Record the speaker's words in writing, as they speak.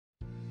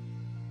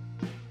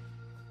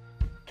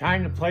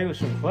Time to play with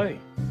some clay.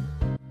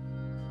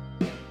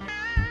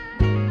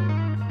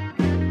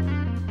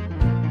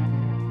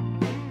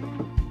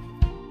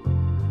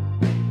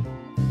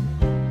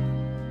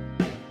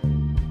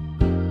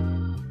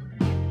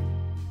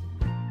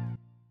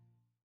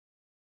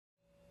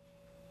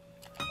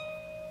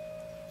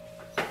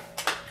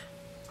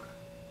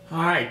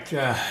 Alright,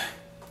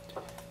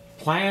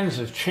 plans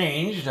have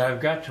changed. I've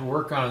got to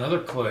work on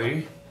another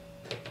clay.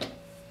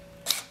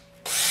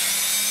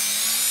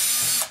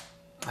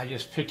 I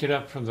just picked it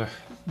up from the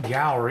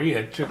gallery.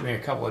 It took me a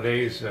couple of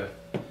days to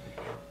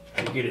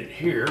get it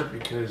here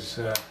because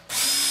the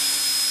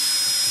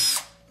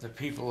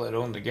people that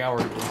owned the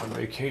gallery were on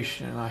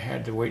vacation and I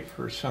had to wait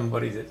for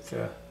somebody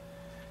that,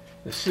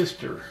 the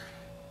sister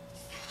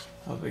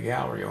of the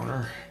gallery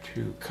owner,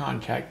 to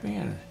contact me,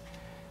 and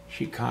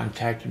she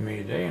contacted me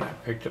today and I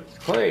picked up the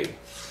clay.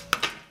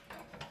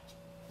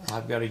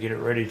 I've got to get it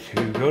ready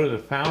to go to the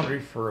foundry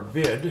for a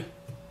bid.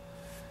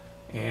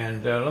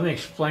 And let me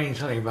explain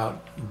something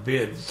about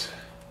bids.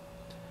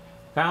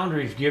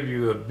 Foundries give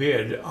you a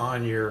bid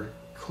on your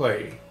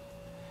clay,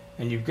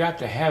 and you've got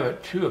to have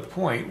it to a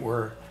point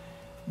where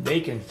they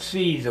can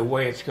see the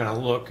way it's going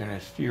to look, and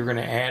if you're going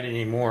to add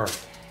any more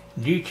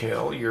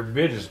detail, your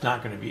bid is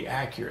not going to be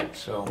accurate.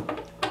 So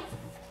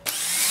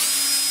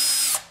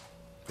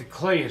the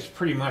clay is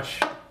pretty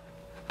much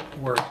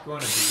where it's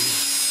going to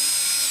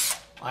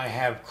be. I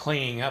have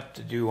cleaning up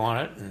to do on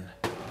it and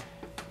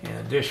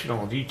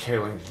additional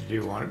detailing to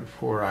do on it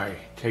before I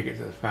take it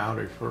to the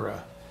foundry for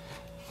a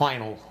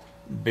final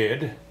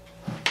bid.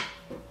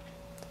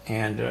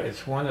 And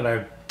it's one that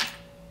I've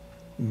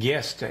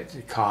guessed at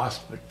the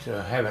cost, but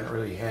haven't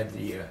really had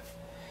the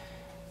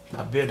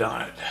a bid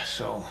on it.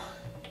 So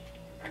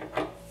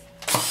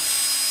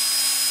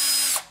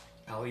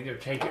I'll either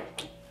take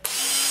it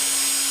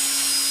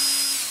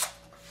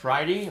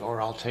Friday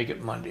or I'll take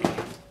it Monday.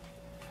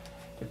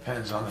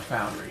 Depends on the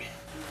foundry.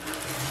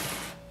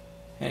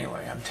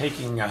 Anyway, I'm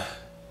taking a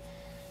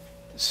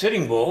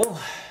Sitting Bull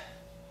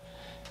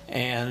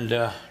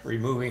and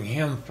removing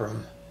him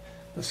from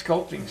the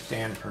sculpting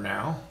stand for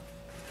now.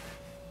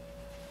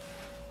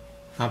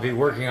 I'll be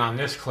working on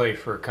this clay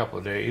for a couple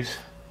of days,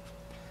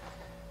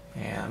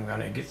 and I'm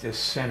going to get this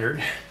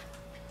centered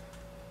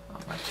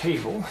on my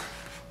table.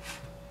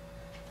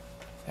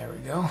 There we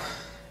go.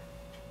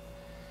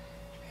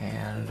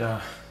 And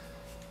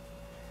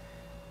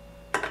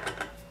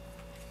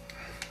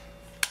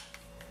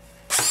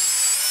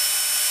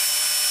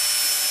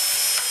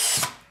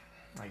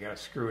I gotta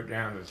screw it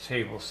down to the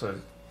table so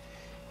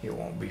it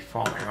won't be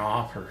falling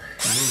off or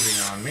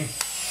moving on me.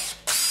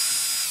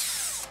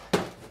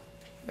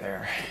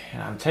 There.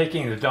 And I'm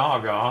taking the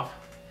dog off.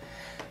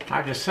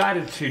 I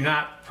decided to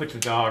not put the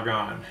dog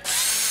on,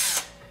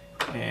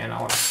 and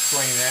I'll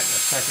explain that in a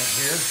second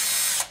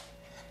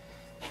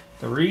here.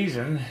 The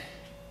reason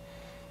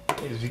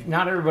is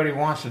not everybody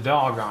wants a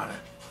dog on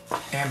it,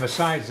 and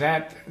besides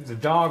that, the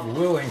dog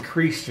will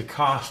increase the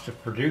cost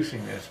of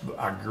producing this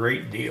a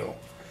great deal.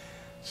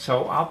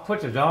 So I'll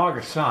put the dog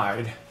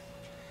aside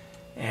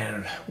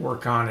and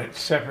work on it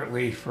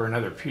separately for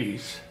another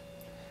piece.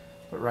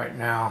 But right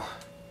now,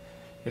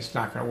 it's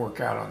not going to work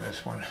out on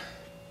this one.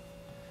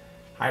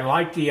 I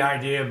like the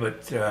idea,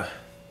 but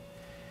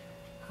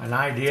an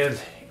idea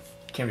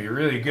can be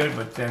really good,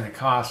 but then the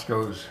cost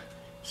goes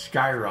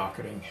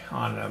skyrocketing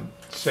on the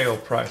sale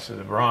price of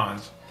the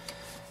bronze.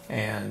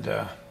 And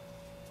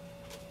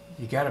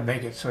you got to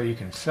make it so you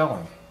can sell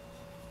them.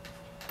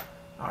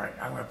 Alright,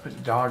 I'm going to put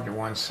the dog to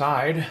one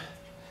side,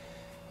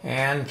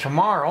 and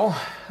tomorrow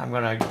I'm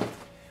going to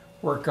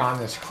work on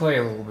this clay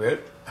a little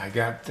bit. I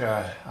got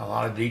a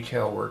lot of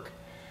detail work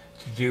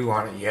to do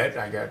on it yet.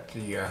 I got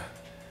the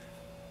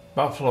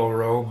buffalo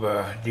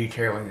robe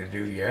detailing to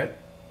do yet,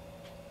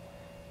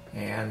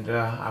 and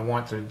I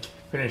want to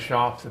finish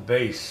off the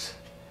base.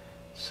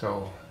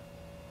 So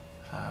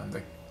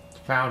the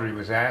foundry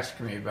was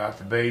asking me about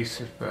the base,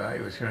 if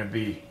it was going to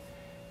be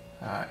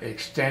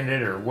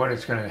extended or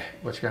what's going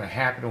to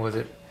happen with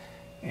it,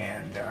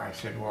 and I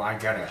said, well, I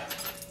gotta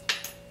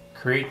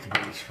create the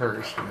base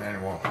first and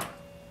then we'll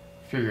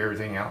figure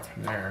everything out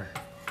from there.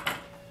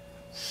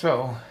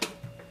 So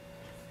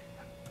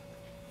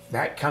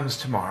that comes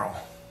tomorrow.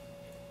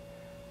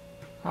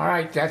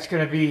 Alright, that's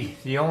going to be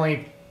the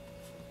only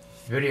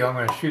video I'm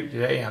going to shoot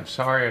today. I'm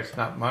sorry it's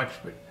not much,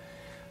 but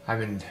I've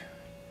been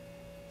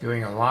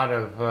doing a lot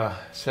of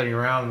sitting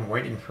around and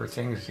waiting for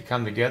things to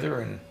come together,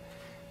 and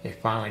they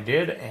finally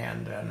did,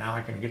 and now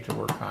I can get to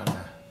work on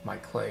my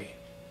clay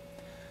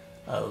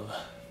of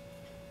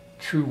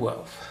true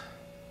wealth.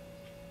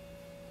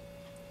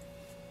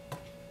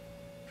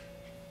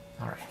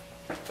 All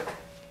right.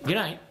 Good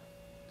night.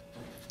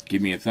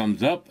 Give me a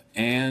thumbs up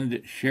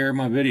and share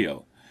my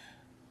video.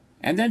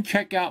 And then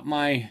check out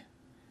my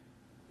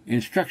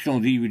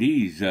instructional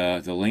DVDs,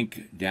 the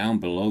link down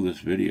below this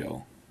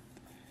video.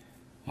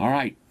 All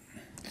right.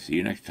 See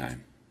you next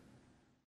time.